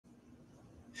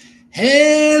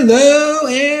Hello,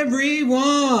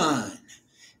 everyone.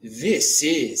 This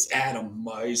is Adam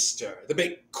Meister, the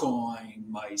Bitcoin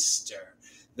Meister,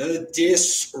 the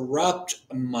Disrupt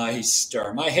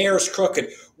Meister. My hair is crooked.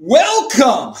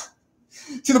 Welcome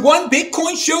to the One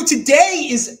Bitcoin Show. Today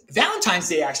is Valentine's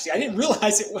Day, actually. I didn't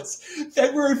realize it was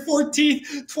February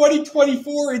 14th,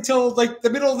 2024 until like the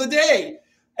middle of the day.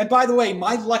 And by the way,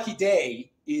 my lucky day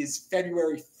is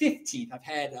February 15th. I've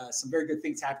had some very good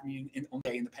things happening in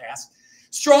the past.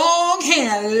 Strong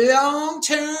hand,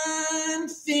 long-term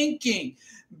thinking.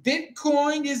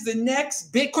 Bitcoin is the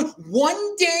next Bitcoin.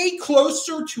 One day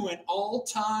closer to an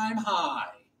all-time high.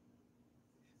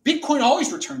 Bitcoin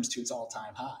always returns to its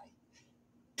all-time high.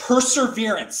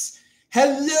 Perseverance.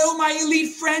 Hello, my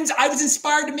elite friends. I was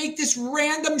inspired to make this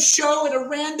random show at a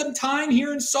random time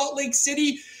here in Salt Lake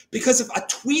City because of a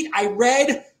tweet I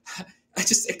read.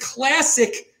 Just a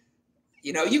classic.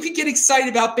 You know, you could get excited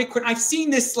about Bitcoin. I've seen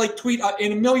this like tweet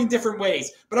in a million different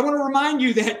ways, but I want to remind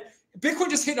you that Bitcoin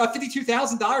just hit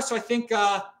 $52,000. So I think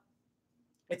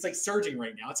it's like surging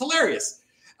right now. It's hilarious.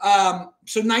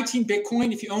 So 19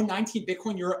 Bitcoin, if you own 19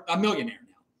 Bitcoin, you're a millionaire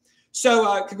now.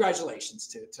 So congratulations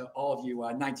to all of you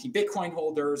 19 Bitcoin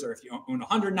holders, or if you own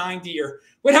 190 or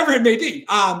whatever it may be.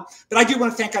 But I do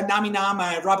want to thank Nomee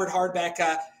Nome, Robert Hardebeck,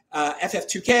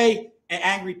 FF2K, and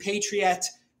Angry Patriot.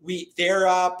 They're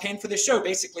paying for the show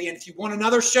basically, and if you want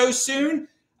another show soon,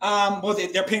 well,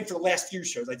 they're paying for the last few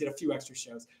shows. I did a few extra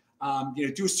shows.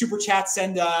 Do a super chat,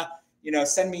 send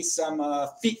me some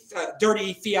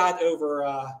dirty fiat over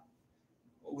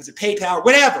what was it, PayPal,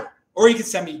 whatever, or you can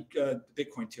send me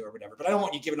Bitcoin too or whatever. But I don't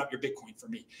want you giving up your Bitcoin for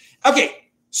me. Okay,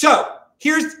 so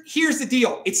here's the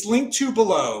deal. It's linked to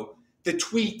below the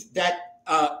tweet that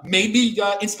made me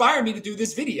inspire me to do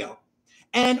this video.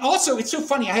 And also, it's so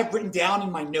funny, I have written down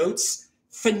in my notes,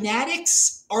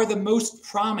 fanatics are the most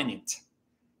prominent,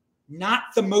 not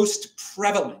the most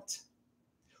prevalent.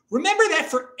 Remember that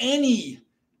for any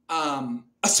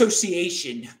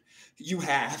association you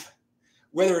have,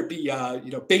 whether it be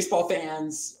baseball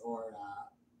fans or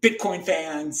Bitcoin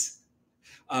fans,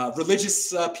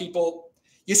 religious people,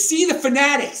 you see the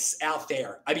fanatics out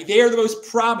there. I mean, they are the most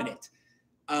prominent.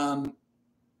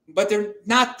 But they're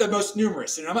not the most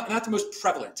numerous. They're not the most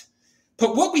prevalent.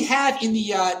 But what we have in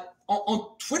the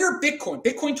on Twitter,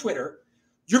 Bitcoin Twitter,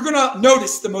 you're going to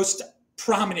notice the most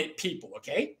prominent people,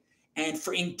 okay? And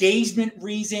for engagement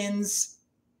reasons,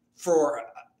 for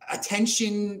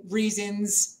attention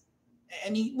reasons, I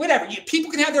mean, whatever. People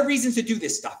can have their reasons to do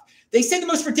this stuff. They say the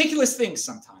most ridiculous things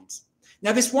sometimes.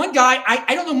 Now, this one guy,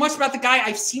 I don't know much about the guy.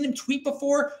 I've seen him tweet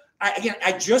before. I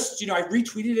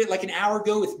retweeted it like an hour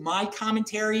ago with my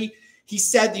commentary. He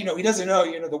said, he doesn't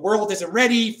know, the world isn't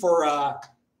ready for,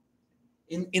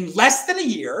 in less than a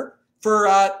year for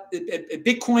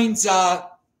Bitcoin's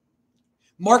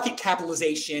market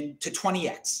capitalization to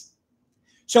 20x.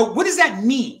 So what does that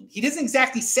mean? He doesn't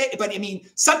exactly say it, but I mean,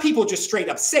 some people just straight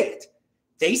up say it.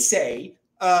 They say,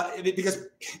 because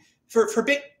for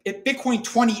Bitcoin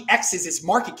 20x's its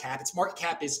market cap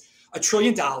is $1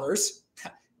 trillion.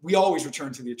 We always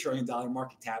return to the $1 trillion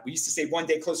market cap. We used to say one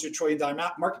day closer to $1 trillion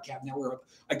market cap. Now we're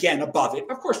again above it.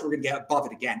 Of course, we're going to get above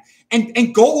it again.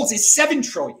 And gold's is $7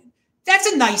 trillion. That's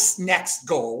a nice next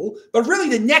goal. But really,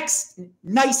 the next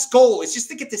nice goal is just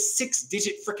to get to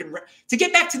 6-digit freaking to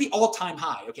get back to the all-time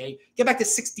high. Okay, get back to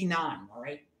 69. All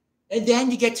right, and then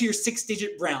you get to your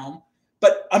 6-digit realm.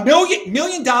 But $1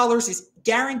 million is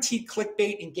guaranteed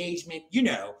clickbait engagement.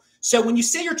 So when you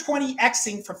say you're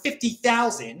 20xing from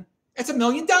 50,000. That's $1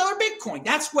 million Bitcoin.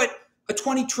 That's what a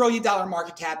 $20 trillion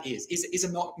market cap is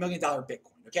 $1 million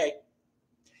Bitcoin, okay?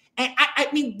 And I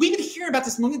mean, we've been hearing about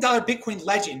this $1 million Bitcoin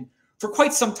legend for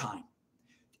quite some time.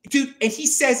 Dude, and he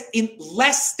says in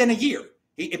less than a year.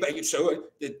 So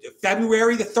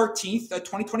February the 13th,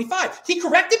 2025. He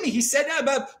corrected me. He said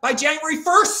by January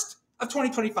 1st of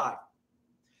 2025.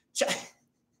 So,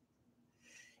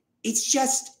 it's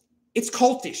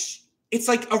cultish. It's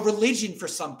like a religion for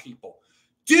some people.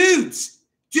 Dudes,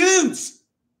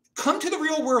 come to the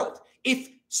real world. If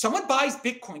someone buys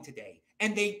Bitcoin today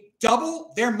and they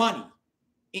double their money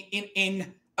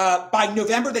by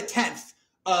November the 10th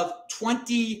of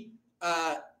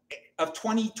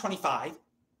 2025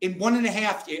 in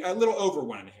 1.5, a little over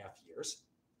 1.5 years,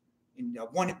 in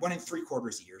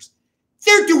 1.75 years,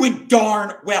 they're doing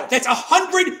darn well. That's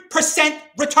 100%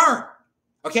 return.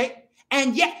 Okay,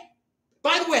 and yet,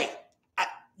 by the way,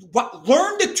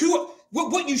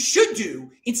 what you should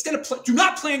do instead of do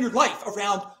not plan your life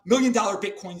around $1 million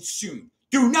Bitcoin soon.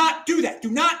 Do not do that.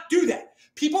 Do not do that.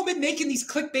 People have been making these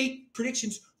clickbait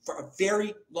predictions for a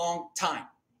very long time.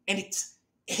 And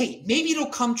hey, maybe it'll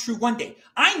come true one day.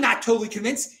 I'm not totally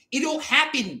convinced it'll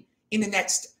happen in the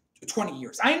next 20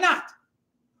 years. I am not.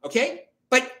 Okay?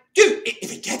 But, dude,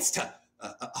 if it gets to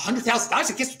 $100,000,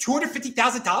 it gets to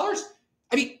 $250,000,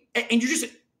 I mean,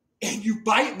 and you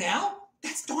buy it now,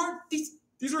 that's darn, these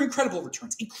are incredible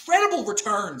returns. Incredible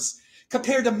returns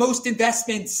compared to most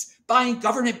investments, buying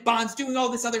government bonds, doing all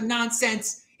this other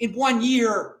nonsense in 1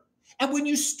 year. And when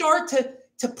you start to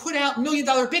put out $1 million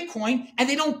Bitcoin and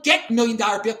they don't get $1 million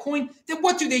Bitcoin, then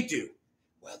what do?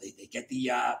 Well, they get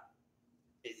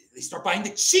they start buying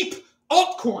the cheap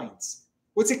altcoins.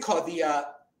 What's it called? The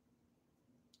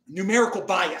numerical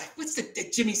buy. What's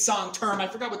the Jimmy Song term? I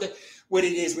forgot what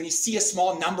it is. When you see a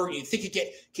small number and you think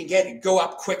it can go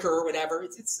up quicker or whatever.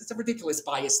 It's a ridiculous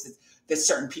bias that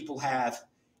certain people have.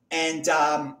 And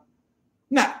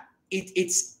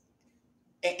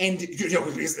and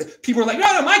people are like,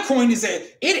 no, my coin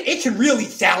it can really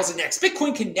 1,000x.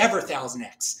 Bitcoin can never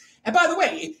 1,000x. And by the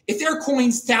way, if there are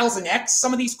coins 1,000x,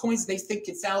 some of these coins they think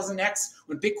can 1,000x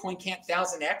when Bitcoin can't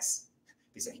 1,000x,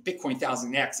 because Bitcoin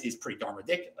 1,000x is pretty darn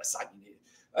ridiculous. I mean,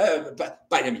 but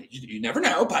I mean, you never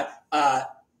know. But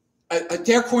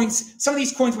their coins, some of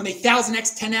these coins, when they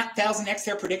 1,000x, 10,000x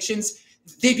their predictions,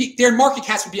 their market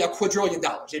caps would be $1 quadrillion.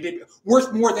 They'd be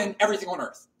worth more than everything on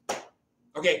Earth.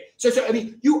 Okay, so I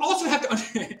mean, you also have to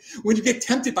understand when you get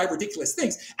tempted by ridiculous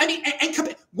things. I mean,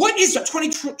 and what is a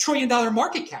 $20 trillion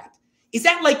market cap? Is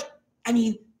that like? I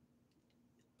mean,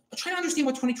 I'm trying to understand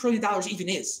what $20 trillion even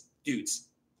is, dudes.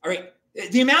 All right,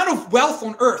 the amount of wealth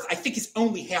on Earth, I think, is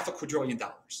only $500 quadrillion.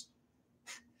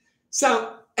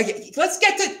 So again, let's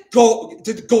get to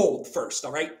the gold first.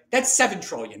 All right, that's $7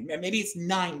 trillion. Maybe it's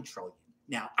 $9 trillion.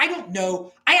 Now, I don't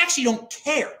know. I actually don't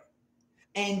care,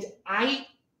 and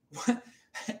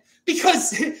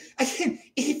because again,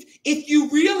 if you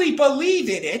really believe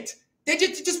in it, then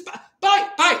just buy.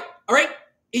 All right.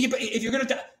 If you're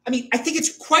gonna, I mean, I think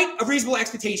it's quite a reasonable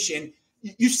expectation.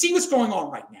 You see what's going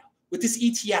on right now with this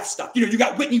ETF stuff. You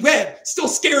got Whitney Webb still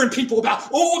scaring people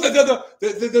about all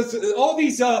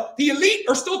these the elite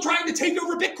are still trying to take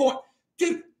over Bitcoin,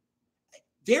 dude.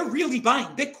 They're really buying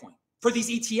Bitcoin for these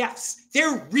ETFs.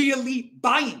 They're really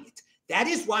buying it. That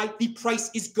is why the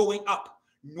price is going up.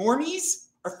 Normies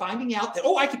are finding out that,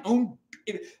 I can own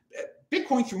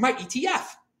Bitcoin through my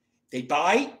ETF. They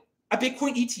buy a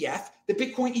Bitcoin ETF. The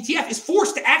Bitcoin ETF is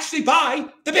forced to actually buy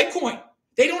the Bitcoin.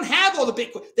 They don't have all the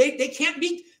Bitcoin. They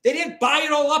didn't buy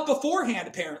it all up beforehand,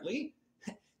 apparently.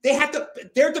 They have to,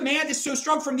 their demand is so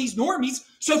strong from these normies.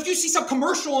 So if you see some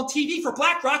commercial on TV for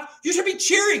BlackRock, you should be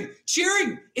cheering.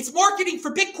 It's marketing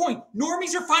for Bitcoin.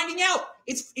 Normies are finding out.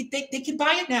 They can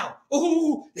buy it now.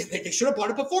 Oh, they should have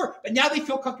bought it before, but now they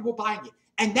feel comfortable buying it.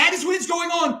 And that is what is going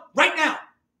on right now.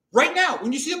 Right now,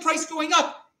 when you see the price going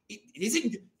up, it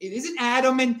isn't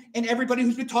Adam and everybody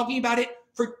who's been talking about it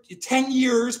for 10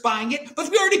 years buying it,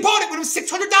 but we already bought it when it was $600.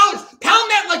 Pound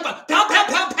that like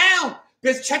pound.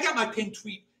 Because check out my pinned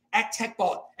tweet at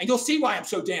TechBall, and you'll see why I'm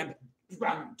so darn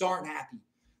happy.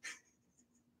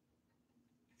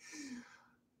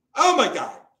 Oh my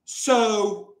God.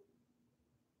 So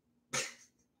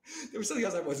there was something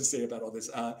else I wanted to say about all this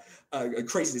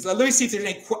craziness. Let me see if there's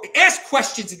any ask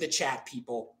questions in the chat,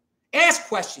 people. Ask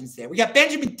questions there. We got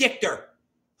Benjamin Dichter,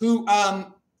 who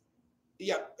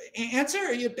answer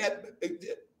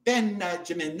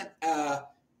Benjamin. I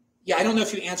don't know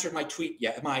if you answered my tweet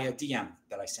yet, my DM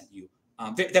that I sent you.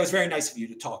 That was very nice of you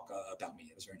to talk about me.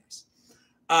 It was very nice.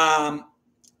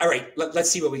 All right, let's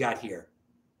see what we got here.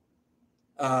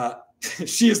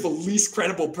 She is the least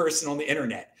credible person on the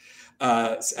internet.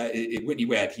 Whitney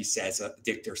Webb, he says.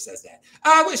 Dichter says that.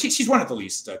 She's one of the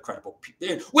least credible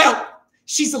people. Well,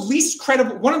 she's the least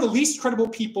credible, one of the least credible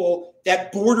people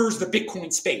that borders the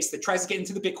Bitcoin space, that tries to get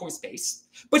into the Bitcoin space.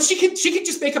 But she can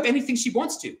just make up anything she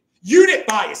wants to. Unit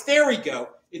bias. There we go.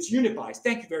 It's unit bias.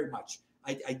 Thank you very much.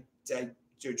 I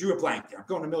drew a blank there. I'm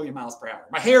going a million miles per hour.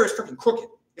 My hair is freaking crooked.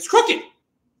 It's crooked.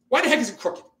 Why the heck is it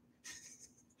crooked?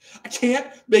 I can't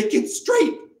make it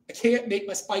straight. I can't make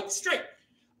my spike straight.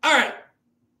 All right.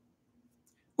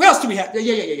 What else do we have?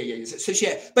 Yeah. So she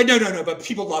had, but no. But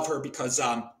people love her because,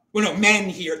 men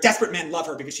here, desperate men love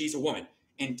her because she's a woman.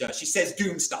 And she says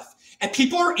doom stuff. And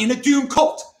people are in a doom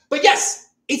cult. But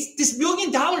yes, it's this $1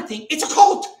 million thing. It's a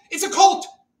cult. It's a cult.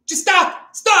 Just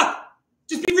stop.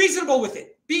 Just be reasonable with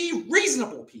it. Be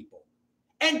reasonable, people.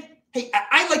 And hey,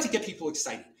 I like to get people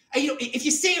excited. If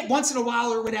you say it once in a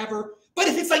while or whatever, but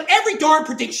if it's like every darn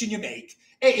prediction you make,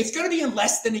 hey, it's going to be in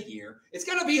less than a year. It's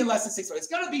going to be in less than 6 months.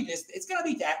 It's going to be this. It's going to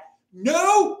be that.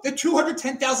 No, the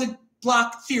 210,000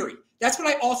 block theory. That's what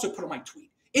I also put on my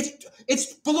tweet.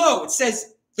 It's below. It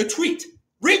says the tweet.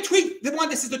 Retweet the one.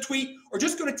 This is the tweet, or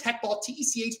just go to Techbalt,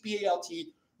 TECHBALT.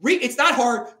 It's not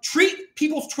hard. Treat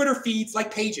people's Twitter feeds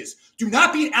like pages. Do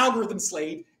not be an algorithm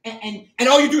slave. And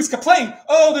all you do is complain.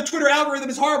 Oh, the Twitter algorithm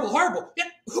is horrible, horrible. Yeah,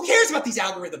 who cares about these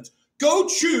algorithms? Go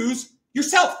choose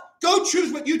yourself. Go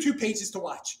choose what YouTube pages to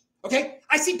watch. Okay?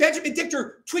 I see Benjamin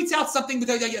Dichter tweets out something with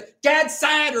Gad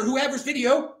Saad or whoever's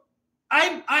video.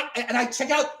 I check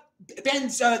out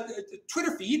Ben's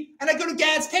Twitter feed, and I go to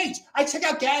Gad's page. I check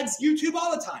out Gad's YouTube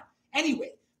all the time.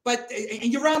 Anyway,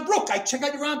 and Yaron Brook, I check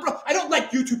out Yaron Brook. I don't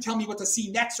let YouTube tell me what to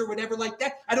see next or whatever like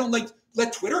that. I don't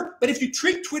let Twitter. But if you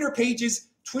treat Twitter pages,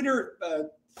 Twitter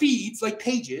feeds like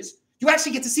pages, you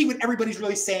actually get to see what everybody's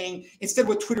really saying instead of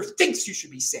what Twitter thinks you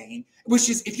should be saying, which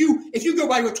is if you go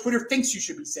by what Twitter thinks you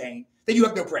should be saying, then you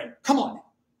have no brain. Come on now.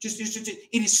 Just it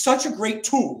is such a great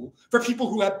tool for people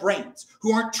who have brains,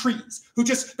 who aren't trees, who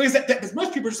just, because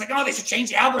most people are just like, oh, they should change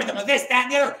the algorithm of this, that,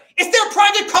 and the other. It's their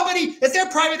private company. It's their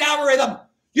private algorithm.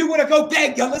 You want to go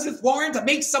beg Elizabeth Warren to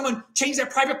make someone change their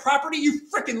private property? You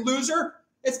freaking loser.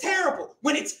 It's terrible.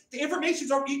 When it's the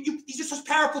information's already, these are such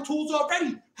powerful tools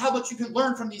already. How much you can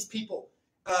learn from these people.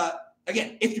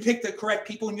 Again, if you pick the correct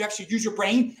people and you actually use your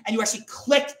brain and you actually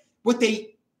click what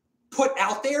they put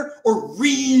out there or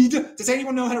read. Does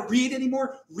anyone know how to read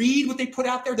anymore? Read what they put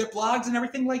out there, their blogs and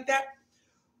everything like that.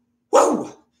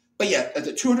 Whoa! But yeah,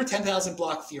 the 210,000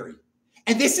 block theory.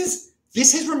 And this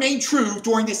has remained true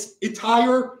during this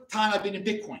entire time I've been in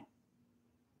Bitcoin.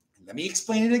 And let me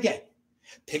explain it again.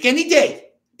 Pick any day,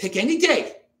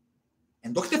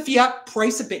 and look at the fiat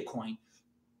price of Bitcoin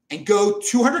and go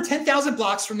 210,000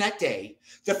 blocks from that day.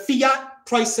 The fiat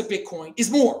price of Bitcoin is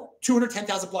more.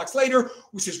 210,000 blocks later,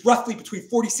 which is roughly between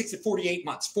 46 and 48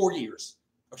 months, 4 years.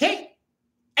 Okay?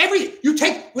 You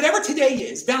take whatever today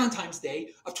is, Valentine's Day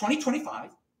of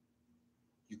 2025,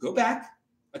 you go back,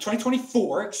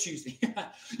 2024, excuse me,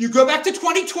 you go back to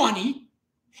 2020,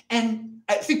 and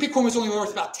I think Bitcoin was only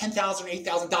worth about $10,000 or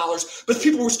 $8,000, but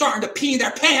people were starting to pee in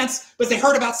their pants because they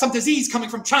heard about some disease coming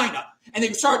from China, and they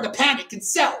were starting to panic and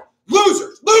sell.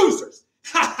 Losers.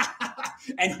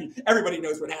 And everybody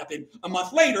knows what happened a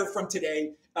month later from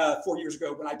today, 4 years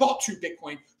ago, when I bought 2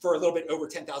 Bitcoin for a little bit over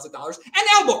 $10,000. And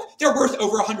now look, they're worth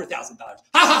over $100,000.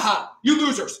 Ha! You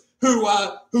losers who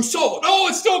sold. Oh,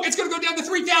 it's going to go down to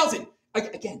 3,000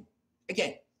 again.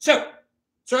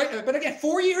 But again,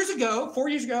 4 years ago,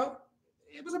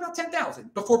 it was about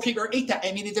 10,000 before people ate that.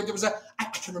 I mean, there was I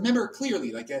can remember clearly,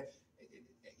 it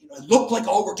looked like,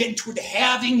 oh, we're getting toward the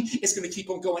halving. It's going to keep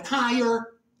on going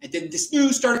higher. And then this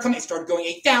news started coming. It started going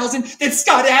 8,000. Then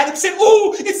Scott Adams said,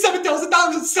 oh, it's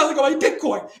 $7,000. It's selling all my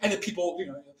Bitcoin. And then people,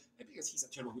 because he's a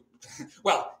total,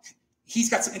 well, he's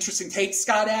got some interesting takes,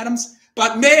 Scott Adams.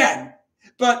 But man,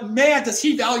 does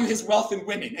he value his wealth in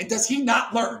women? And does he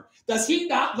not learn? Does he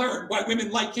not learn why women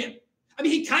like him? I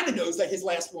mean, he kind of knows that his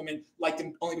last woman liked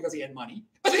him only because he had money.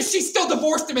 But then she still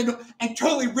divorced him and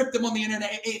totally ripped him on the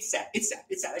internet. It's sad.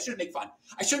 I shouldn't make fun.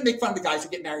 I shouldn't make fun of the guys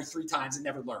who get married 3 times and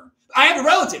never learn. I have a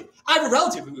relative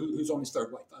who's on his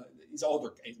 3rd wife. He's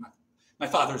older. He's my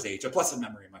father's age. A blessed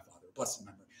memory of my father. A blessed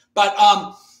memory. But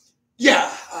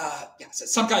so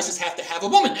some guys just have to have a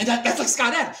woman. And that's like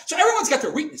Scott Adams. So everyone's got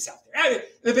their weakness out there.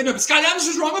 But Scott Adams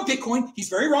is wrong with Bitcoin. He's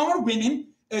very wrong on women.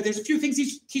 There's a few things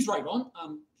he's right on.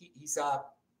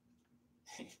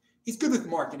 He's good with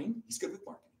marketing. He's good with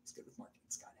marketing.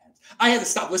 Scott Adams. I had to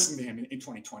stop listening to him in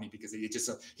 2020 because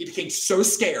he became so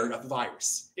scared of the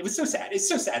virus. It was so sad. It's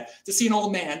so sad to see an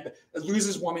old man lose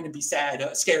his woman and be scared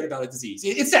about a disease.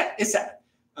 It's sad. It's sad.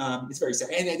 It's very sad.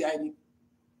 And I mean,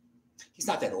 he's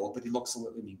not that old, but he looks a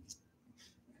little.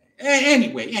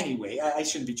 Anyway, I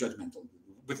shouldn't be judgmental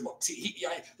with looks.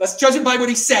 Let's judge him by what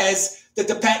he says. I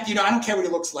don't care what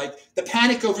he looks like. The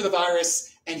panic over the virus.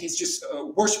 And he's just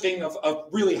worshiping of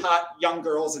really hot young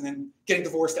girls and then getting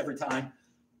divorced every time.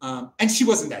 And she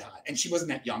wasn't that hot and she wasn't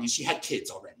that young and she had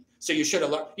kids already. So you should have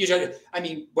learned.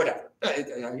 Whatever.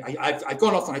 I've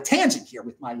gone off on a tangent here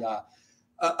with my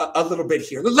a little bit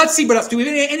here. Let's see what else. Do we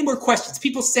have any more questions?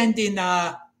 People send in.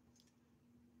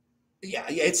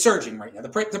 It's surging right now. The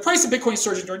price of Bitcoin is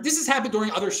surging. This has happened during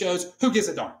other shows. Who gives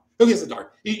a darn?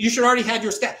 You should already have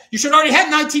your stat. You should already have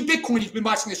 19 Bitcoin. You've been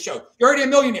watching this show. You're already a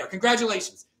millionaire.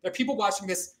 Congratulations. There are people watching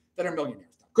this that are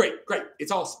millionaires. Great.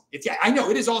 It's awesome. I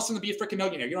know it is awesome to be a freaking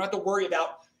millionaire. You don't have to worry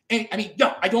about.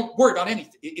 I don't worry about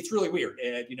anything. It's really weird.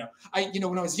 When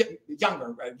I was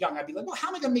young, I'd be like, well, how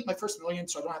am I going to make my first million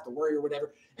so I don't have to worry or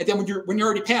whatever? And then when you're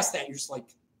already past that, you're just like,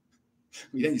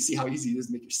 Then you see how easy it is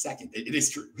to make your second. It is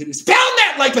true. It is. Pound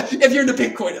that like button if you're into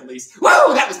Bitcoin at least.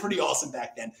 Whoa, that was pretty awesome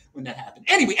back then when that happened.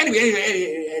 Anyway.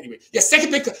 Yeah,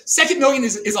 second million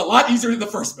is a lot easier than the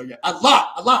first million. A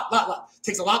lot.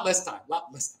 Takes a lot less time.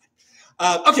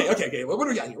 Okay. Well, what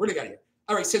do we got here?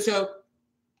 All right. So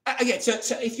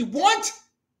if you want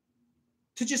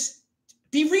to just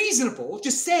be reasonable,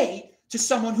 just say to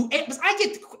someone who, because I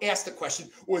get asked the question,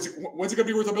 when's it going to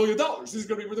be worth $1 million? Is it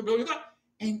going to be worth $1 million?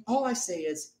 And all I say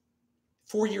is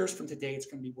 4 years from today, it's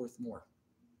going to be worth more.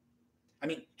 I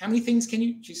mean, how many things can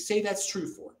you just say that's true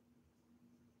for?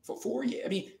 For 4 years? I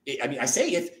mean, I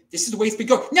say if this is the way it's been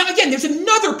going. Now, again, there's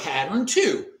another pattern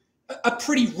too, a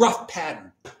pretty rough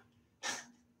pattern.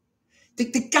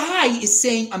 The guy is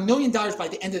saying $1 million by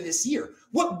the end of this year.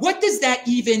 What does that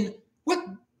even,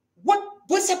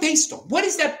 what's that based on? What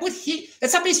is that?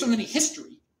 That's not based on any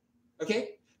history,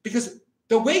 okay? Because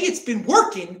the way it's been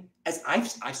working, as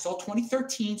I saw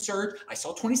 2013 surge, I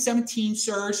saw 2017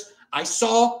 surge, I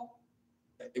saw,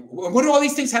 what do all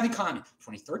these things have in common?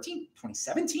 2013,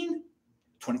 2017,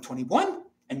 2021,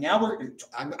 and now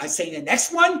I say the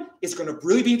next one is going to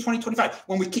really be in 2025.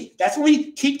 That's when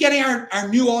we keep getting our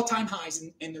new all-time highs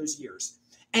in those years.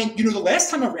 And the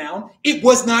last time around, it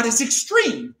was not as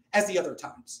extreme as the other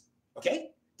times.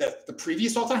 Okay, the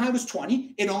previous all-time high was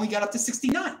 20. It only got up to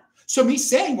 69. So me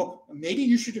saying, well, maybe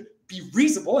you should be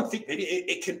reasonable and think maybe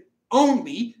it can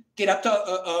only get up to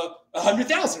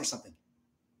 100,000 or something.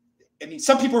 I mean,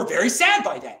 some people are very sad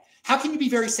by that. How can you be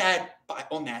very sad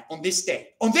on this day?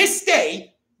 On this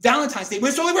day, Valentine's Day, when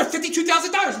it's only worth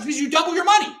 $52,000, which means you double your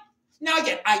money. Now,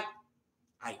 again, I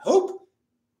hope,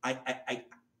 I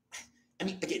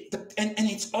mean, again, and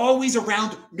it's always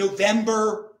around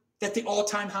November that the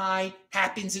all-time high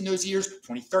happens in those years.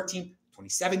 2013,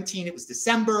 2017, it was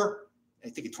December. I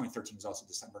think 2013 was also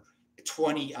December.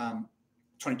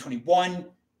 2021,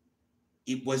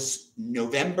 it was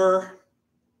November.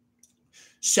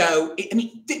 So,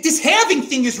 this halving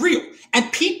thing is real.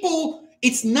 And people,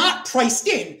 it's not priced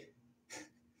in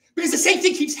because the same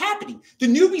thing keeps happening. The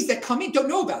newbies that come in don't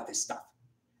know about this stuff.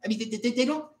 I mean,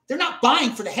 they're not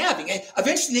buying for the halving. And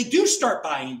eventually they do start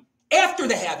buying after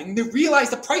the halving. They realize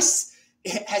the price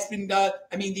has been, the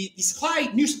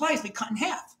new supply has been cut in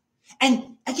half.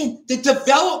 And again, the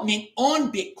development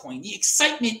on Bitcoin, the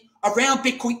excitement around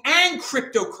Bitcoin and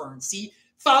cryptocurrency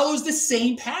follows the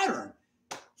same pattern.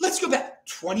 Let's go back.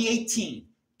 2018,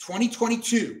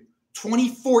 2022,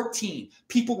 2014.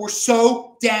 People were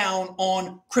so down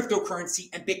on cryptocurrency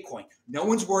and Bitcoin. No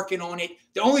one's working on it.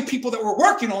 The only people that were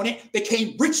working on it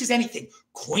became rich as anything.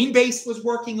 Coinbase was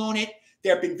working on it.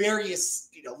 There have been various,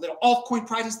 little altcoin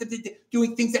projects that did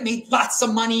doing things that made lots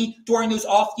of money during those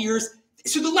off years.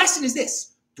 So the lesson is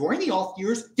this: during the off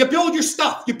years, you build your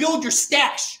stuff, you build your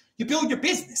stash, you build your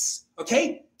business.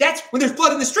 Okay, that's when there's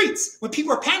blood in the streets. When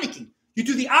people are panicking, you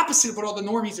do the opposite of what all the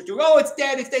normies are doing. Oh, it's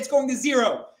dead. It's going to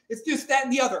zero. It's this, that,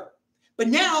 and the other. But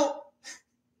now,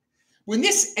 when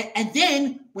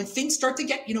things start to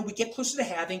get, we get closer to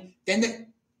halving,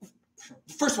 then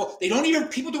first of all,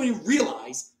 people don't even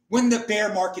realize when the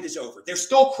bear market is over. They're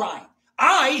still crying.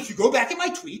 If you go back in my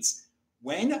tweets,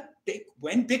 when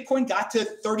Bitcoin got to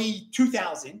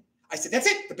 32,000, I said, that's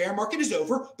it. The bear market is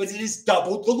over, but it has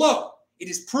doubled the low. It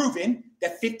is proven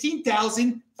that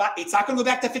 15,000, it's not going to go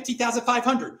back to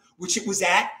 15,500, which it was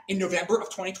at in November of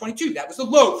 2022. That was the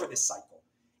low for this cycle.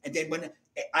 And then when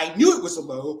I knew it was a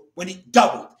low, when it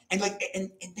doubled. And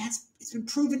it's been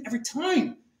proven every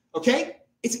time. Okay?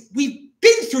 We've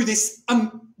been through this.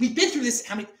 I've been through this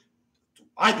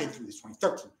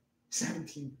 2013,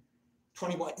 17,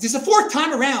 21. This is the fourth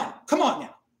time around. Come on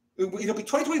now. It'll be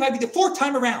 2025, be the fourth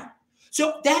time around.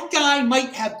 So that guy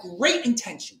might have great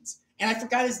intentions. And I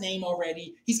forgot his name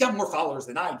already. He's got more followers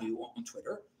than I do on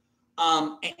Twitter.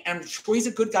 And I'm sure he's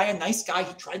a good guy, a nice guy.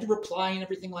 He tried to reply and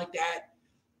everything like that.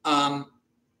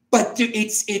 But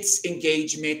it's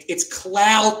engagement. It's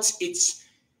clout. It's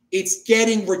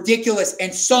getting ridiculous.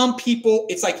 And some people,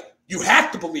 it's like, you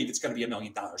have to believe it's going to be $1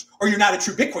 million or you're not a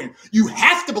true Bitcoiner. You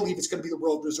have to believe it's going to be the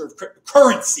world reserve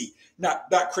currency,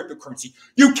 not cryptocurrency.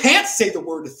 You can't say the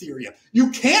word Ethereum.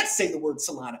 You can't say the word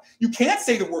Solana. You can't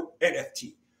say the word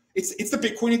NFT. It's the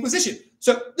Bitcoin Inquisition.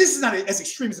 So this is not as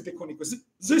extreme as the Bitcoin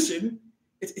Inquisition.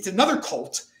 It's another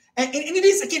cult. And it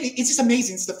is, again, it's just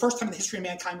amazing. It's the first time in the history of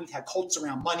mankind we've had cults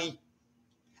around money.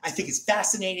 I think it's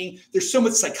fascinating. There's so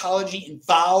much psychology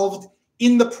involved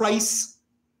in the price.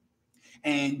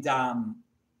 And I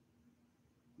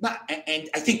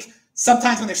think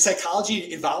sometimes when there's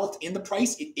psychology involved in the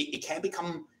price, it can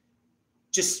become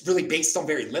just really based on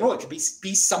very little. It can be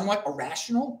somewhat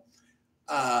irrational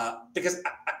because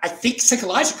I think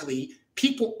psychologically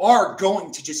people are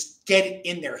going to just get it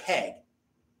in their head.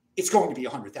 It's going to be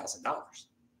 $100,000.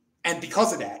 And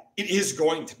because of that, it is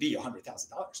going to be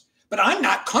 $100,000. But I'm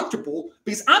not comfortable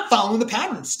because I'm following the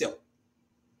pattern still.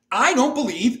 I don't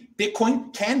believe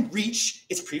Bitcoin can reach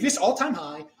its previous all-time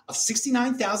high of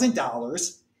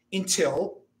 $69,000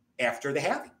 until after the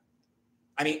halving.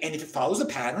 I mean, and if it follows the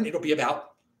pattern, it'll be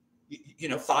about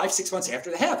 5-6 months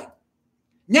after the halving.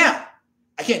 Now,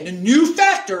 again, the new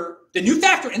factor,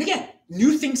 and again,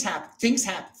 new things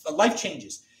happen, life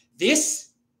changes.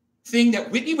 This thing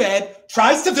that Whitney Webb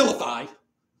tries to vilify,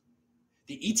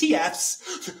 the ETFs,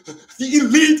 the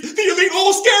elite,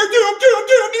 all scared, doom,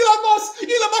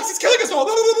 Elon Musk is killing us all.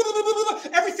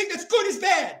 Everything that's good is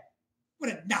bad. What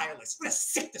a nihilist, what a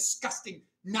sick, disgusting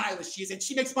nihilist she is. And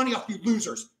she makes money off you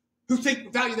losers who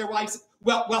value their lives,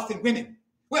 wealth, and women.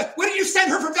 What did you send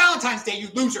her for Valentine's Day, you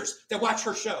losers that watch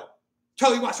her show?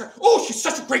 Totally watch her. Oh, she's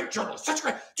such a great journalist.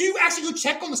 Do you actually go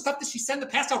check on the stuff that she said in the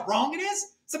past, how wrong it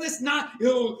is? Some of this not,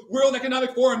 World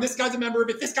Economic Forum, this guy's a member of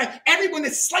it, this guy, everyone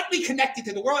that's slightly connected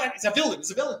to the world is a villain.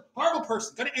 Horrible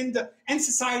person, going to end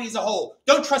society as a whole.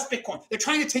 Don't trust Bitcoin. They're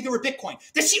trying to take over Bitcoin.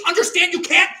 Does she understand you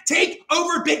can't take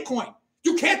over Bitcoin?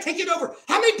 You can't take it over.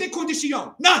 How many Bitcoin does she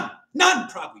own? None,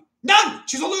 probably. None.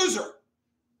 She's a loser.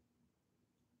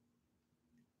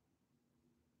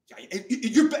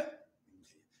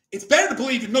 It's better to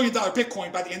believe in $1 million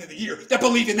Bitcoin by the end of the year than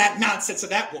believe in that nonsense of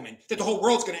that woman, that the whole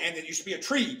world's going to end, that you should be a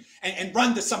tree and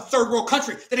run to some third world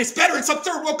country, that it's better in some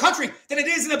third world country than it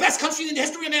is in the best country in the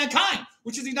history of mankind,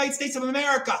 which is the United States of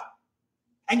America.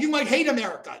 And you might hate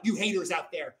America, you haters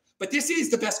out there, but this is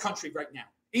the best country right now.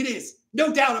 It is.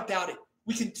 No doubt about it.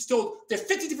 We can still, there's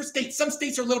 50 different states. Some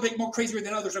states are a little bit more crazier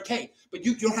than others, okay? But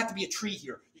you don't have to be a tree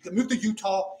here. You can move to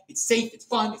Utah. It's safe. It's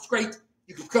fun. It's great.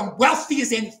 You can become wealthy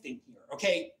as anything here,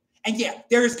 okay? And yeah,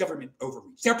 there is government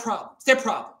overreach. There are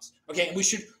problems. Okay, and we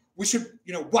should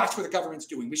watch what the government's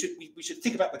doing. We should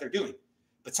think about what they're doing.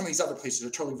 But some of these other places are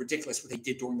totally ridiculous. What they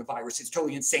did during the virus, it's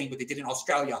totally insane. What they did in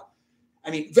Australia, I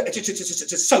mean,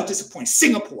 just so disappointing.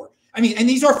 Singapore, I mean, and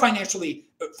these are financially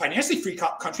free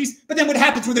countries. But then what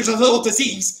happens when there's a little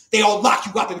disease? They all lock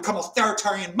you up and become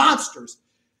authoritarian monsters.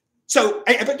 So,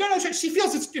 but no, she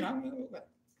feels it's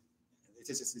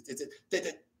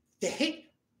the hate.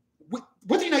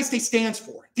 What the United States stands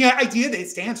for, the idea that it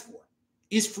stands for,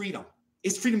 is freedom.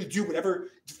 Is freedom to do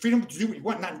freedom to do what you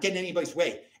want, not get in anybody's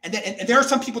way. And there are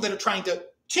some people that are trying to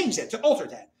change that, to alter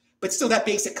that. But still, that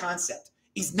basic concept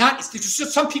is not. There's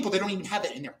just some people that don't even have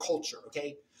that in their culture.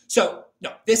 Okay, so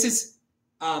no, this is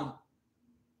the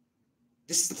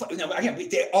no, again.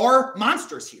 There are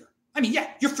monsters here. I mean, yeah,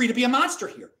 you're free to be a monster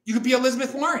here. You could be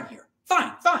Elizabeth Warren here.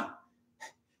 Fine. But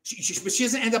she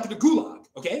doesn't end up in the gulag.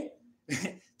 Okay.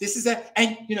 This is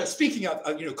and speaking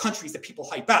of countries that people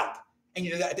hype out, and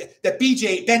that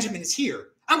BJ Benjamin is here.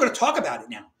 I'm going to talk about it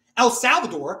now. El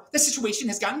Salvador, the situation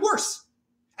has gotten worse.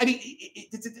 I mean,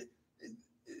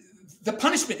 the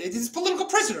punishment, there's political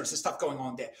prisoners and stuff going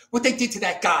on there. What they did to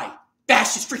that guy,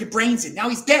 bashed his freaking brains in. Now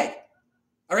he's dead.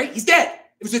 All right, he's dead.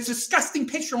 It was a disgusting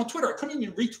picture on Twitter. I couldn't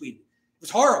even retweet it. It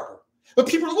was horrible. But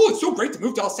people are like, it's so great to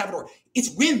move to El Salvador.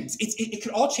 It's whims. It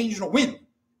could all change in a whim.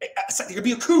 There could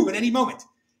be a coup at any moment.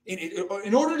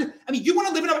 In order to, I mean, you want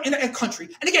to live in a country,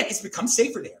 and again, it's become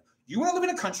safer there. You want to live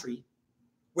in a country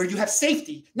where you have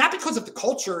safety, not because of the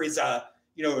culture is,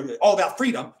 all about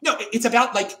freedom. No, it's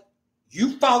about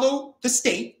you follow the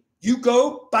state, you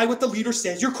go by what the leader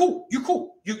says. You're cool.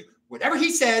 Whatever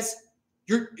he says,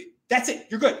 that's it.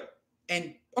 You're good.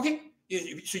 And okay,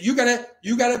 so you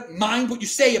gotta mind what you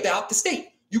say about the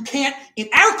state. You can't in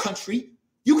our country.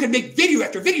 You can make video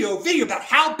after video about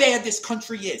how bad this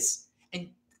country is. And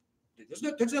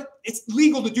it's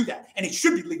legal to do that. And it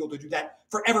should be legal to do that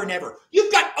forever and ever.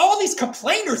 You've got all these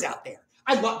complainers out there.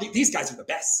 I love these guys are the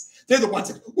best. They're the ones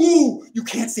that, you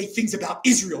can't say things about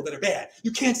Israel that are bad.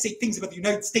 You can't say things about the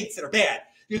United States that are bad.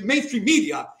 The mainstream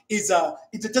media it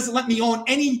doesn't let me on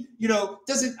any,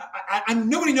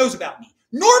 nobody knows about me.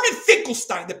 Norman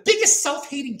Finkelstein, the biggest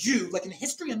self-hating Jew, in the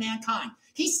history of mankind,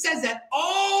 he says that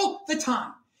all the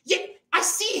time. Yet I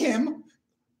see him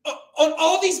on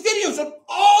all these videos, on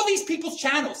all these people's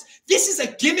channels. This is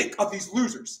a gimmick of these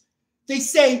losers. They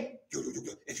say,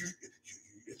 if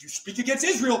you speak against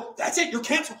Israel, that's it, you're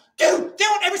canceled. Dude,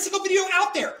 they're on every single video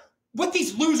out there. What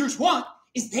these losers want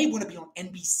is they want to be on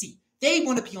NBC. They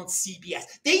want to be on CBS.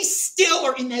 They still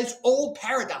are in those old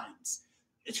paradigms.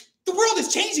 The world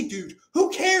is changing, dude.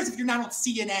 Who cares if you're not on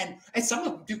CNN? And some of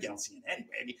them do get on CNN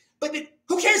anyway. But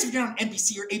who cares if you're not on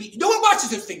NBC or ABC? No one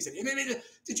watches those things.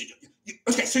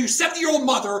 Okay, so your 70-year-old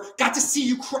mother got to see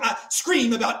you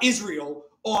scream about Israel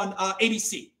on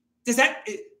ABC.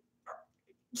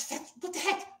 What the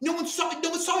heck? No one saw it. No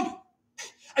one saw you.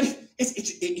 I mean,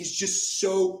 it's just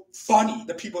so funny.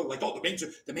 The people are like, oh,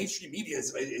 the mainstream media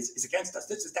is against us.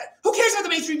 This is that. Who cares about the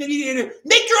mainstream media?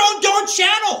 Make your own darn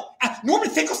channel. Norman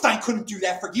Finkelstein couldn't do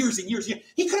that for years and years.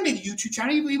 He could have made a YouTube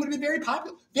channel. He would have been very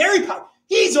popular. Very popular.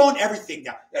 He's on everything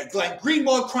now. Glenn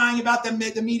Greenwald crying about the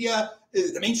media,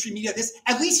 the mainstream media.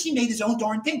 At least he made his own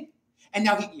darn thing. And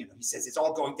now he says it's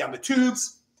all going down the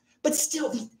tubes. But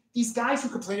still, these guys who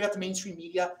complain about the mainstream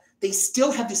media, they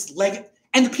still have this leg.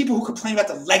 And the people who complain about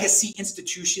the legacy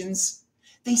institutions,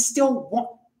 they still want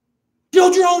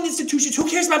build your own institutions. Who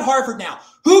cares about Harvard now?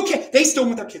 Who cares? They still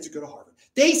want their kids to go to Harvard.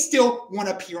 They still want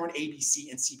to appear on ABC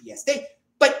and CBS.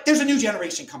 But there's a new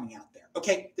generation coming out there.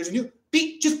 Okay, just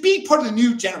be part of the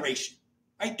new generation.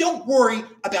 Right? Don't worry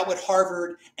about what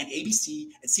Harvard and ABC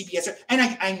and CBS are. And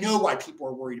I know why people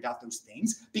are worried about those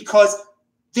things because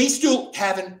they still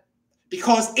haven't.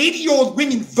 Because 80-year-old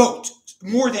women vote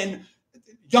more than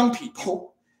young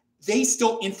people, they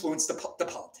still influence the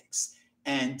politics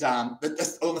and on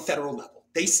the federal level.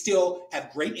 They still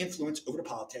have great influence over the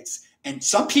politics. And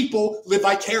some people live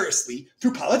vicariously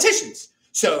through politicians.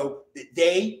 So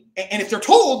and if they're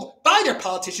told by their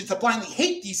politicians to blindly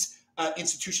hate these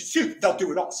institutions too, they'll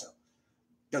do it also.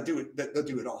 They'll do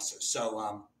it also.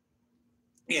 So,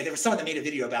 there was someone that made a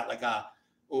video about like,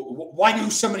 why do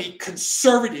so many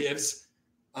conservatives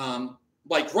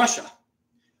like Russia?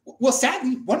 Well,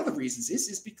 sadly, one of the reasons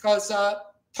is because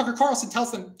Tucker Carlson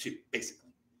tells them to,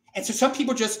 basically. And so some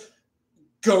people just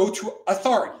go to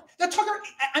authority. Now, Tucker,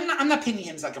 I'm not painting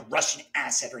him as like a Russian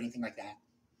asset or anything like that.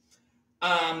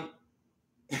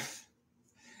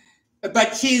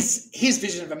 But his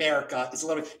vision of America is a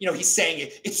little bit, he's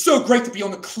saying it's so great to be on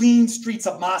the clean streets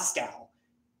of Moscow.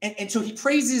 And so he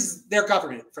praises their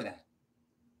government for that.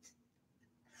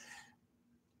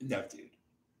 No, dude.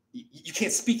 You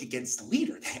can't speak against the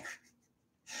leader there.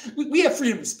 We have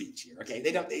freedom of speech here, okay?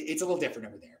 It's a little different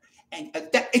over there, and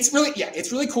it's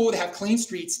really cool to have clean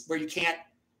streets where you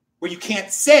can't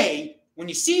say when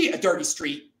you see a dirty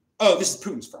street, oh, this is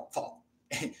Putin's fault.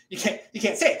 you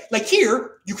can't say it. Like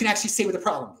here, you can actually say what the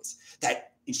problem is.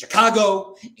 That in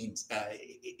Chicago, in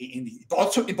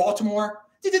Baltimore,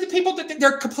 the people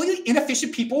they're completely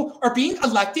inefficient people are being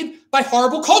elected by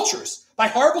horrible cultures, by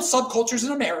horrible subcultures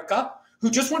in America. Who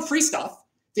just want free stuff.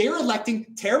 They're electing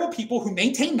terrible people who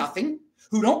maintain nothing,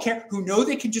 who don't care, who know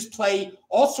they can just play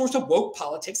all sorts of woke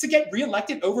politics to get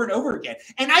reelected over and over again.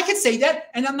 And I can say that,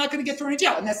 and I'm not going to get thrown in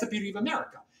jail. And that's the beauty of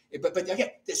America. But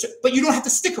you don't have to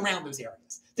stick around those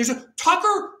areas.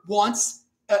 Tucker wants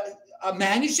a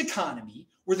managed economy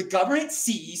where the government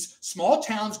sees small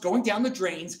towns going down the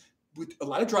drains with a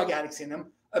lot of drug addicts in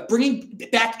them, bringing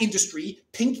back industry,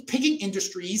 picking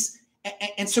industries,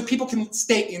 and so people can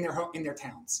stay in their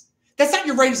towns. That's not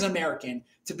your right as an American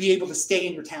to be able to stay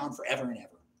in your town forever and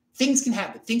ever. Things can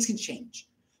happen. Things can change.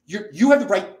 You have the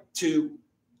right to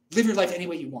live your life any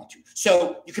way you want to.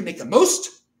 So you can make the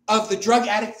most of the drug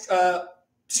addict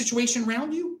situation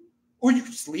around you, or you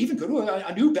can just leave and go to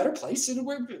a new, better place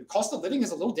where the cost of living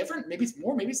is a little different. Maybe it's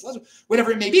more, maybe it's less,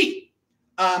 whatever it may be.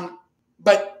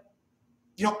 But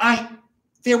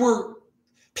there were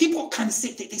people kind of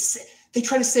say they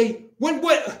try to say what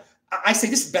I say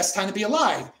this is the best time to be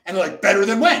alive, and they're like, better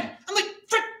than when? I'm like,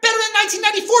 better than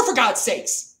 1994 for God's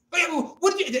sakes.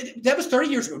 That was 30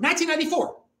 years ago,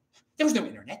 1994. There was no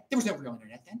internet. There was no real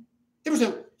internet then. There was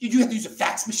no. You had to use a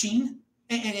fax machine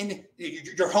and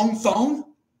your home phone.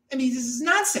 I mean, this is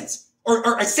nonsense.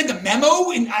 Or I sent a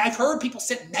memo, and I've heard people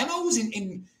sent memos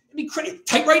in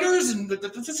typewriters and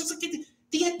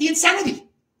the insanity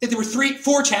that there were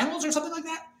 3-4 channels or something like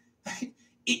that.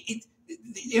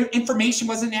 Information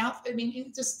wasn't out. I mean,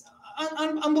 it's just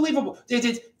unbelievable.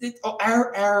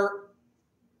 Our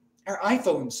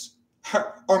iPhones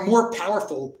are more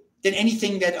powerful than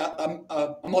anything that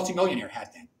a multimillionaire had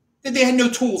then. They had no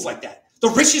tools like that. The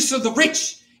richest of the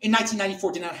rich in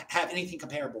 1994 did not have anything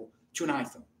comparable to an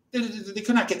iPhone. They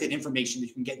could not get that information that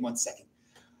you can get in 1 second.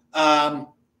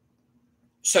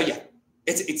 So yeah,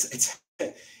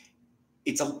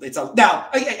 now,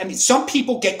 I mean, some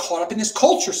people get caught up in this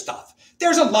culture stuff.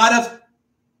 There's a lot of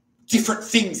different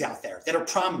things out there that are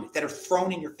prominent, that are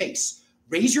thrown in your face.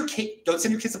 Raise your kid. Don't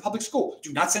send your kids to public school.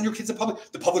 Do not send your kids to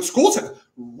the public schools have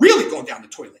really gone down the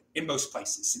toilet in most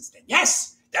places since then.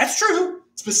 Yes, that's true.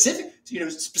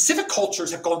 Specific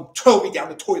cultures have gone totally down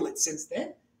the toilet since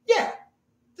then. Yeah.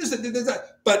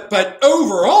 But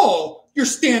overall, your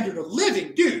standard of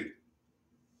living, dude,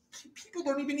 people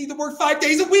don't even need to work 5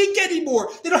 days a week anymore.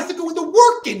 They don't have to go into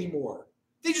work anymore.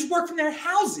 They just work from their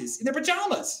houses in their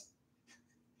pajamas.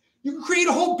 You can create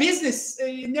a whole business.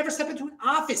 You never step into an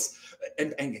office.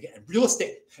 And again, real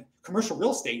estate, commercial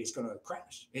real estate is going to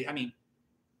crash. I mean,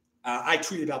 I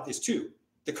tweeted about this too.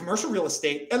 The commercial real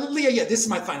estate, Leah, yeah, this is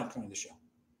my final point of the show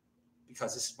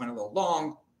because this went a little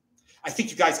long. I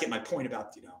think you guys get my point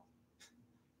about,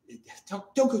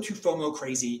 don't go too FOMO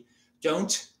crazy.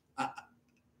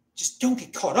 Just don't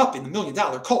get caught up in the $1 million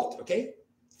cult, okay?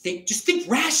 Just think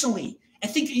rationally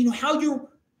and think,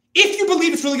 if you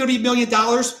believe it's really going to be $1 million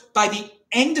by the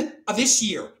end of this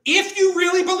year, if you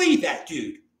really believe that,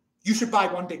 dude, you should buy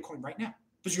one Bitcoin right now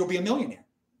because you'll be a millionaire.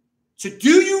 So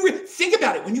think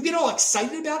about it. When you get all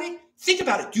excited about it, think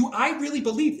about it. Do I really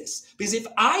believe this? Because if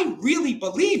I really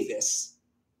believe this,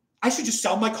 I should just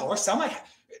sell my car,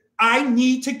 I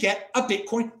need to get a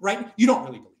Bitcoin right now. You don't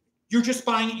really believe it. You're just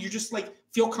buying it. You're just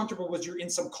feel comfortable with you're in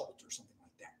some cult or something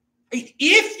like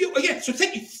that. So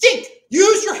think,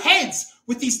 use your heads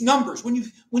with these numbers. When you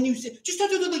just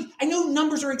don't I know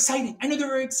numbers are exciting. I know they're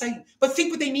very exciting, but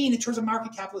think what they mean in terms of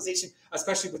market capitalization,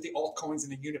 especially with the altcoins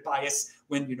and the unit bias.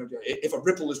 When if a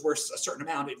Ripple is worth a certain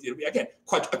amount, it'll be again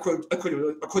a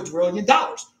quadrillion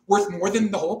dollars, worth more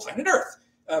than the whole planet Earth,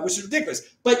 which is ridiculous.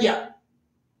 But yeah.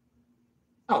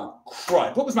 Oh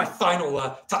crud! What was my final?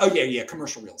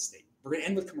 Commercial real estate. We're gonna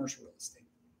end with commercial real estate.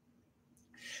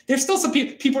 There's still some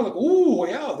people are like, oh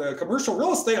yeah, the commercial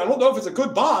real estate. I don't know if it's a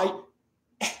good buy.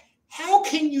 How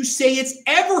can you say it's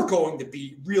ever going to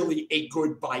be really a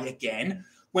good buy again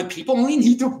when people only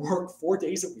need to work 4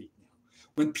 days a week now?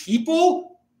 When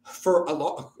people, for a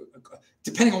lot,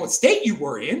 depending on what state you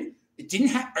were in, it didn't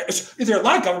have. There are a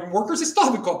lot of government workers that still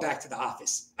haven't gone back to the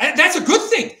office. That's a good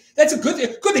thing. That's a good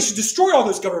thing. Good. They should destroy all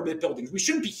those government buildings. We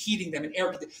shouldn't be heating them and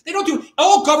air. They don't do.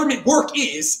 All government work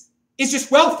is just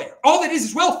welfare. All that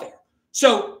is welfare.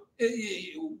 So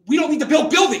we don't need to build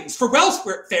buildings for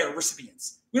welfare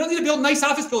recipients. We don't need to build nice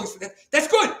office buildings for that. That's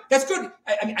good. That's good.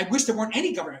 I wish there weren't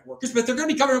any government workers, but if they're going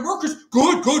to be government workers,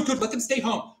 good. Let them stay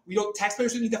home.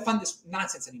 Taxpayers don't need to fund this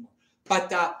nonsense anymore. But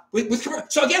with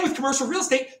commercial real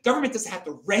estate, government doesn't have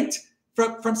to rent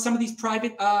from some of these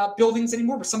private buildings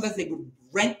anymore. But sometimes they would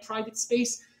rent private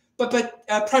space. But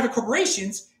private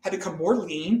corporations have become more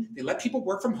lean. They let people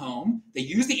work from home. They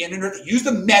use the internet. They use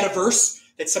the metaverse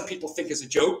that some people think is a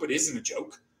joke, but isn't a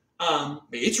joke.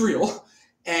 It's real.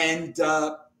 And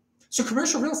so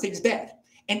commercial real estate is bad.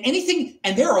 And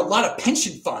there are a lot of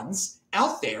pension funds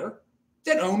out there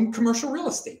that own commercial real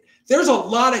estate. There's a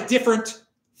lot of different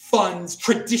funds,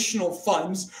 traditional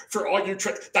funds for all your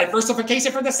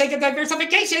diversification for the sake of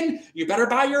diversification. You better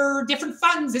buy your different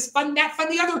funds, this fund, that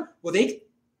fund, the other. Well,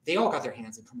 they all got their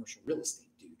hands in commercial real estate,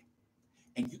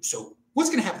 dude. So what's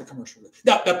going to happen to commercial real estate?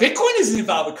 Now, Bitcoin isn't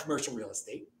involved with commercial real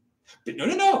estate. But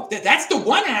no. That's the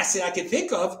one asset I can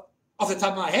think of off the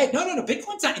top of my head. No.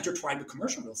 Bitcoin's not intertwined with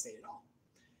commercial real estate at all.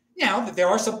 Now, there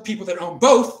are some people that own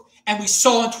both. And we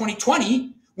saw in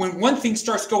 2020, when one thing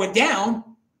starts going down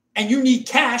and you need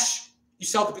cash, they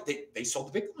sold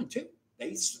the Bitcoin too.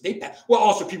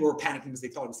 Also people were panicking because they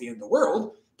thought it was the end of the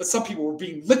world. But some people were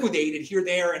being liquidated here,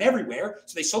 there, and everywhere.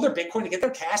 So they sold their Bitcoin to get their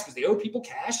cash because they owed people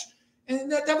cash.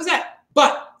 And that was that.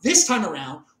 But this time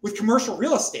around, with commercial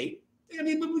real estate,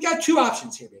 we got two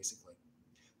options here, basically.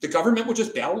 The government will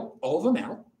just bail all of them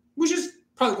out, which is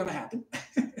probably going to happen.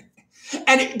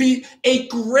 And it'd be a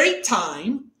great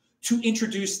time to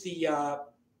introduce the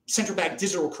central bank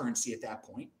digital currency at that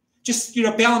point. Just,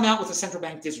 bail them out with a central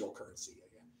bank digital currency.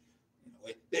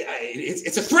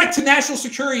 It's a threat to national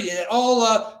security that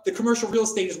all the commercial real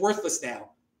estate is worthless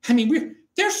now.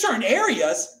 There's certain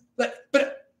areas,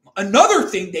 but another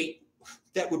thing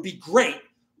that would be great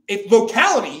if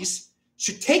localities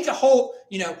should take a whole,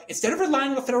 instead of relying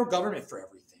on the federal government for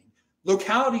everything,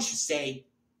 localities should say,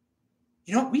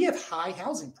 we have high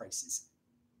housing prices.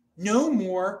 No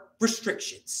more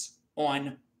restrictions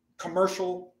on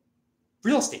commercial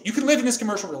real estate. You can live in this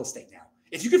commercial real estate now.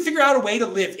 If you can figure out a way to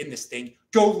live in this thing,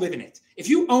 go live in it. If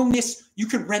you own this, you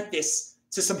can rent this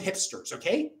to some hipsters,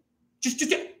 okay?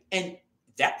 And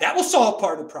that will solve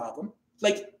part of the problem.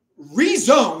 Like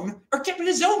rezone or get rid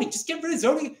of zoning. Just get rid of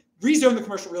zoning, rezone the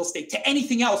commercial real estate to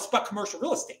anything else but commercial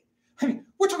real estate.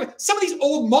 We're talking some of these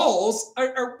old malls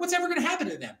are what's ever going to happen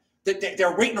to them?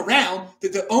 They're waiting around.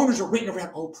 The owners are waiting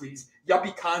around. Oh, please,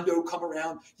 Yuppie Condo, come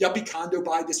around. Yuppie Condo,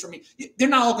 buy this from me. They're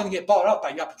not all going to get bought up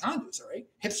by Yuppie Condos, all right?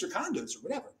 Hipster condos or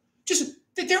whatever. Just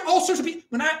there are all sorts of people.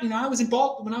 When I was in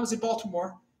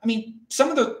Baltimore, some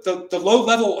of the low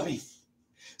level.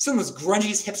 Some of those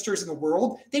grungiest hipsters in the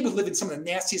world, they would live in some of the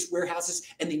nastiest warehouses,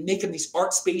 and they make them these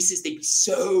art spaces. They'd be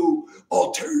so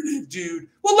alternative, dude.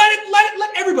 Well,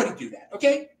 let everybody do that,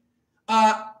 okay?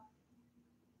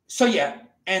 So yeah.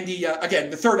 And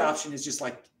the third option is just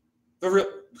like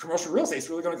commercial real estate is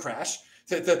really going to crash.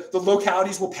 The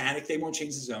localities will panic. They won't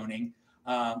change the zoning.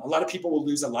 A lot of people will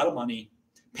lose a lot of money.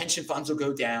 Pension funds will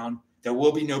go down. There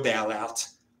will be no bailout.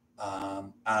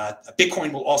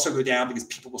 Bitcoin will also go down because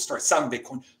people will start selling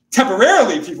Bitcoin.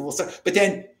 Temporarily, people will start, but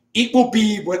then it will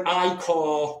be what I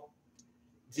call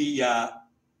the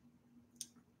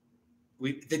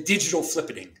digital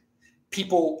flippening.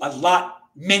 People,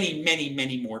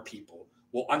 many more people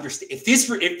will understand if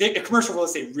the commercial real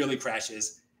estate really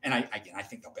crashes, and I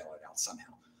think they'll bail it out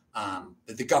somehow.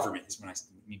 The government is what I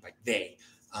mean by they.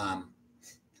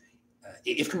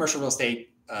 If commercial real estate,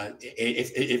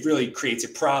 if it really creates a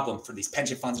problem for these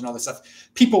pension funds and all this stuff,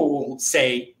 people will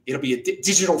say it'll be a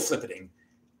digital flippening.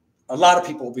 A lot of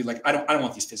people will be like, I don't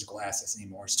want these physical assets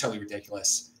anymore. It's totally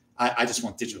ridiculous. I just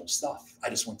want digital stuff. I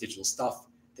just want digital stuff.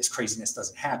 This craziness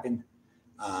doesn't happen.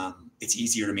 It's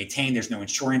easier to maintain. There's no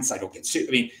insurance. I don't get sued.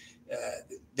 I mean,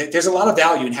 there's a lot of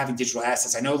value in having digital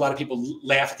assets. I know a lot of people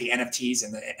laugh at the NFTs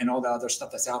and all the other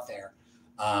stuff that's out there.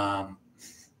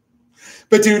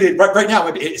 But dude, right now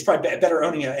it's probably better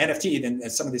owning an NFT than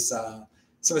some of this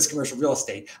commercial real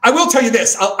estate. I will tell you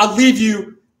this. I'll leave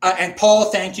you. And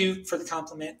Paul, thank you for the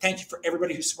compliment. Thank you for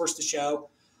everybody who supports the show.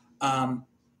 There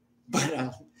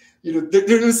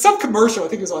was some commercial. I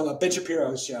think it was on Ben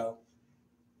Shapiro's show.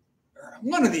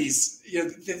 One of these,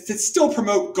 that still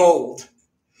promote gold.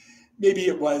 Maybe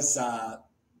it was the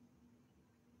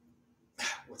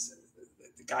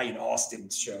guy in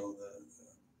Austin's show,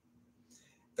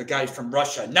 the guy from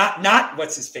Russia, not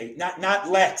what's his face, not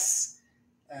Lex,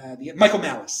 Michael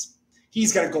Malice.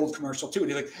 He's got a gold commercial too,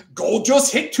 and he's like, gold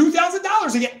just hit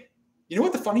 $2,000 again. You know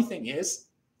what the funny thing is?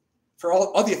 For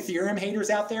all the Ethereum haters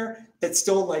out there that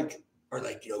still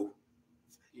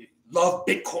love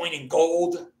Bitcoin and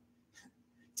gold,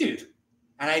 dude.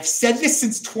 And I've said this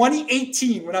since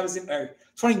 2018 when I was in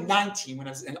 2019 when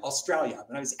I was in Australia.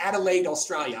 When I was in Adelaide,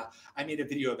 Australia, I made a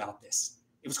video about this.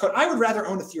 It was called "I would rather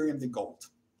own Ethereum than gold."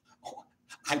 Oh,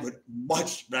 I would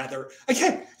much rather.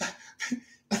 Again,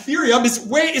 Ethereum is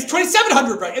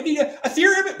 2,700, right? I mean,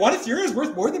 one Ethereum is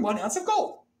worth more than 1 ounce of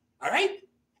gold. All right,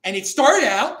 and it started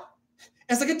out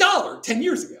as like $1 10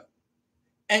 years ago.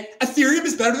 And Ethereum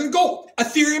is better than gold.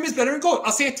 Ethereum is better than gold.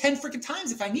 I'll say it 10 freaking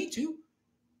times if I need to.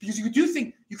 Because you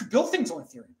could build things on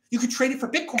Ethereum. You could trade it for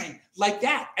Bitcoin like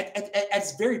that at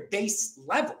its very base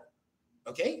level.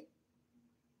 Okay?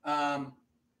 And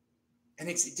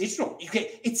it's digital.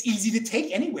 It's easy to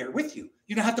take anywhere with you.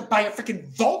 You don't have to buy a freaking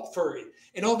vault for it.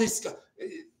 And all this,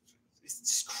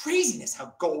 it's craziness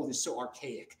how gold is so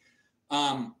archaic.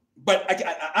 But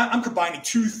I'm combining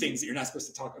two things that you're not supposed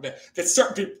to talk about, that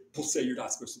certain people say you're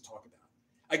not supposed to talk about.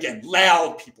 Again,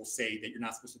 loud people say that you're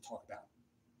not supposed to talk about.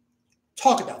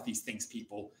 Talk about these things,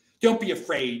 people. Don't be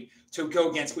afraid to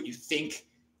go against what you think,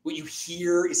 what you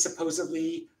hear is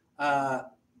supposedly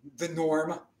the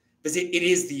norm, because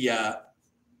it's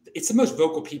the most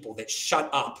vocal people that shut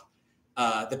up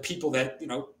the people that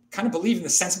kind of believe in the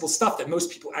sensible stuff that most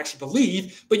people actually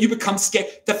believe, but you become scared.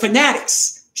 The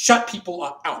fanatics shut people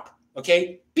up.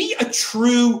 Okay, be a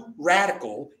true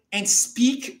radical and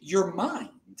speak your mind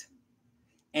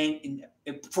and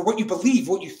for what you believe,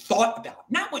 what you thought about,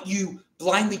 not what you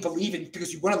blindly believe in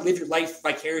because you want to live your life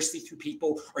vicariously through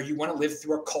people, or you want to live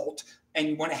through a cult and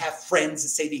you want to have friends that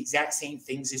say the exact same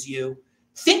things as you.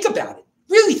 Think about it.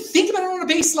 Really think about it on a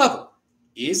base level.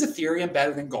 Is Ethereum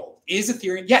better than gold? Is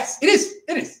Ethereum? Yes, it is.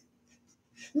 It is.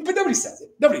 But nobody says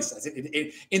it. Nobody says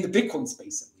it in the Bitcoin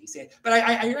space, at least. But the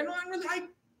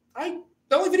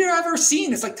only video I've ever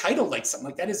seen is titled like something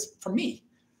like that is from me.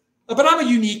 But I'm a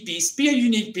unique beast. Be a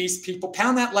unique beast, people.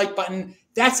 Pound that like button.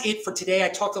 That's it for today. I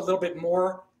talked a little bit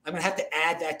more. I'm going to have to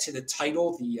add that to the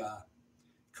title, the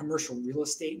commercial real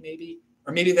estate maybe.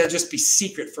 Or maybe that'll just be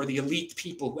secret for the elite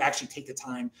people who actually take the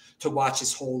time to watch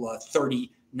this whole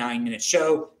 39-minute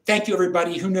show. Thank you,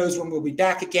 everybody. Who knows when we'll be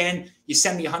back again. You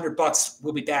send me $100,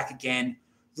 we'll be back again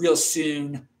real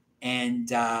soon. And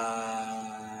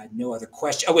no other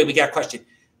question. Oh, wait, we got a question.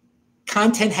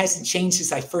 Content hasn't changed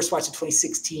since I first watched in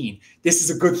 2016. This is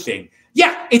a good thing.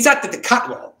 Yeah, it's not that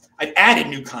I've added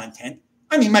new content.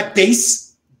 I mean, my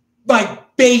base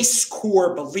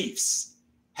core beliefs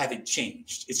haven't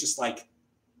changed. It's just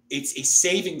it's a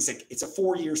savings. It's a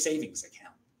 4-year savings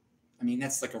account. I mean,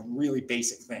 that's a really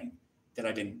basic thing that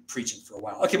I've been preaching for a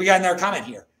while. Okay, we got another comment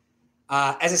here.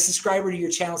 As a subscriber to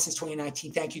your channel since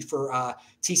 2019, thank you for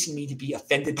teaching me to be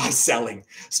offended by selling.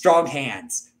 Strong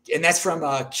hands. And that's from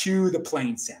Cue the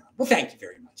Plane Sound. Well, thank you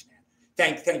very much, man.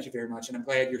 Thank you very much. And I'm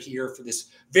glad you're here for this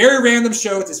very random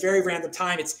show at this very random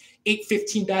time. It's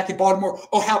 8:15 back in Baltimore.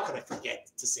 Oh, how could I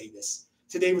forget to say this?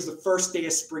 Today was the first day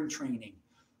of spring training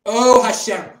Oh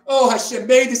Hashem,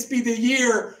 may this be the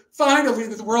year, finally,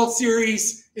 that the World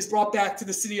Series is brought back to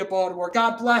the city of Baltimore.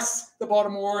 God bless the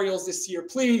Baltimore Orioles this year.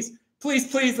 Please, please,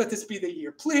 please let this be the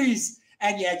year. Please.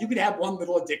 And yeah, you could have one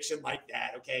little addiction like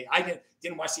that, okay? I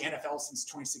didn't watch the NFL since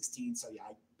 2016, so yeah,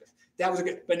 that was a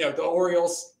good, but no, the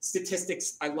Orioles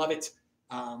statistics, I love it.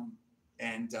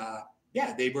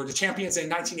 Yeah, they were the champions in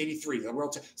 1983, the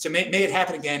World. So may it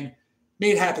happen again.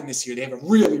 May it happen this year. They have a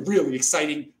really, really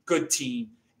exciting, good team.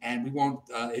 And we won't,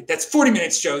 that's 40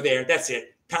 minutes show there. That's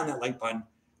it. Pound that like button.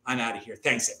 I'm out of here.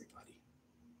 Thanks, everybody.